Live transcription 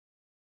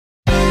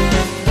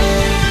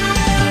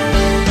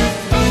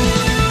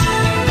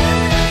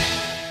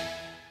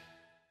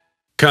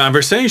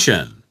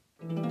Conversation.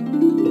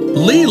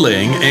 Li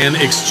Ling, an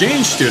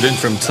exchange student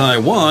from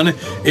Taiwan,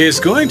 is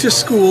going to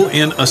school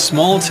in a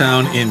small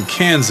town in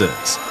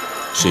Kansas.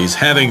 She's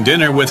having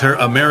dinner with her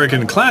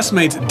American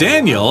classmate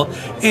Daniel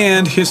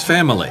and his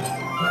family.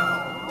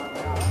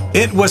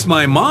 It was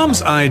my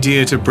mom's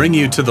idea to bring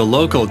you to the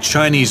local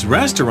Chinese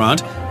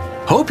restaurant.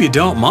 Hope you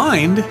don't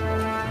mind.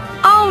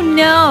 Oh,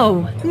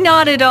 no,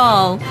 not at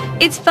all.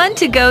 It's fun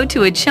to go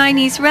to a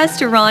Chinese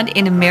restaurant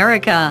in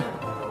America.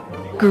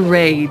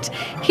 Great.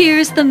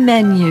 Here's the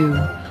menu.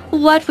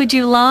 What would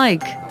you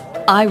like?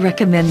 I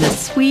recommend the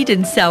sweet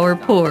and sour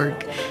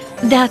pork.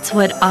 That's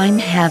what I'm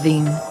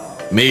having.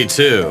 Me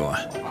too.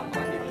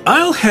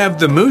 I'll have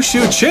the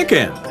mushu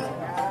chicken.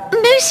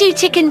 Mushu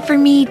chicken for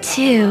me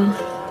too.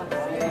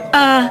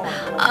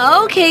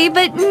 Okay,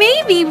 but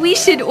maybe we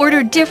should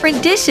order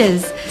different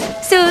dishes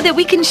so that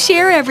we can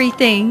share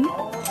everything.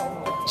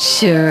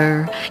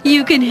 Sure,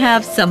 you can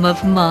have some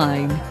of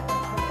mine.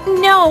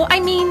 No,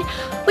 I mean,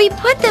 we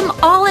put them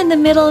all in the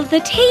middle of the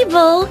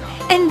table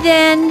and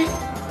then...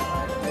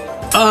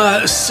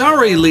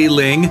 Sorry, Li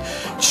Ling.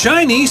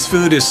 Chinese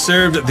food is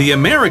served the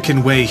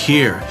American way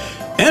here.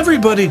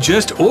 Everybody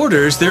just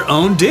orders their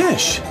own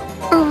dish.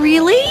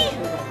 Really?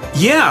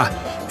 Yeah,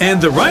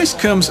 and the rice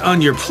comes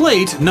on your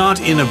plate, not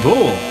in a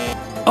bowl.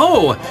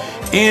 Oh,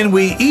 and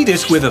we eat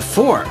it with a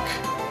fork.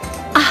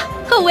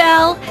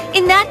 Well,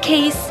 in that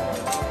case,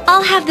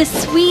 I'll have the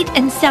sweet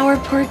and sour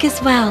pork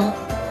as well.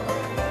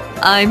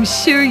 I'm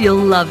sure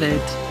you'll love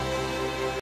it.